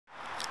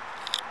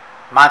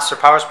Monster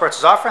Powersports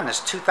is offering this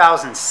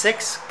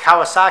 2006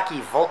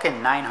 Kawasaki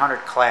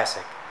Vn900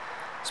 Classic.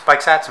 This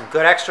bike's got some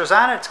good extras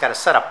on it. It's got a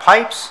set of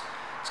pipes.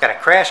 It's got a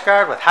crash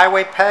guard with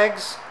highway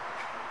pegs.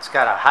 It's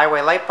got a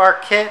highway light bar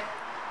kit.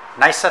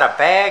 Nice set of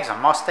bags, a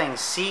Mustang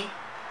seat,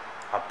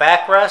 a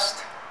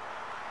backrest.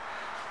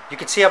 You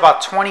can see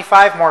about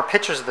 25 more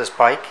pictures of this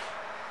bike.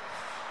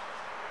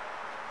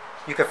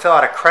 You can fill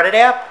out a credit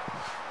app.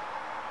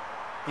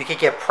 You can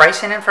get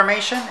pricing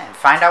information and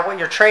find out what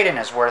your trade-in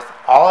is worth,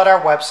 all at our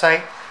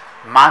website,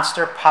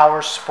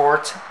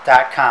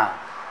 monsterpowersport.com.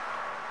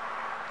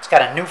 It's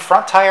got a new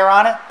front tire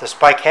on it. This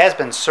bike has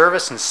been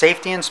serviced and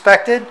safety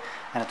inspected,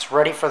 and it's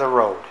ready for the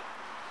road.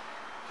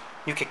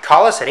 You could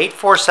call us at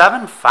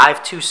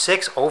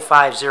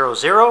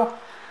 847-526-0500,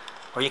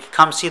 or you could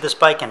come see this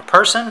bike in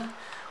person.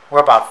 We're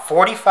about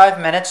 45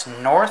 minutes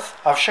north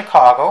of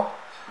Chicago.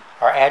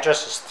 Our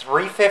address is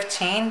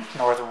 315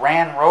 North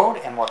Rand Road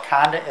in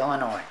Wauconda,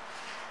 Illinois.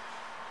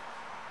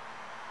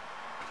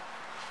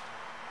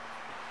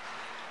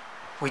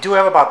 We do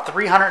have about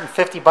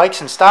 350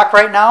 bikes in stock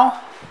right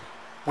now.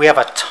 We have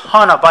a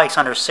ton of bikes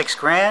under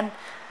 $6,000.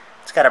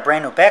 It's got a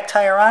brand new back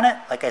tire on it.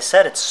 Like I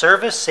said, it's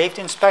serviced,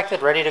 safety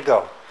inspected, ready to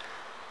go.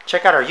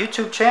 Check out our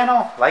YouTube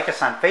channel. Like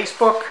us on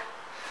Facebook.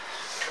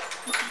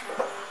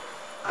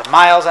 The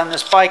miles on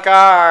this bike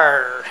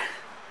are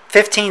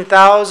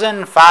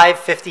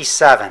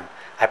 15,557.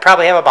 I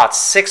probably have about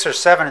 6 or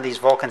 7 of these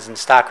Vulcans in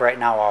stock right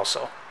now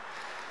also.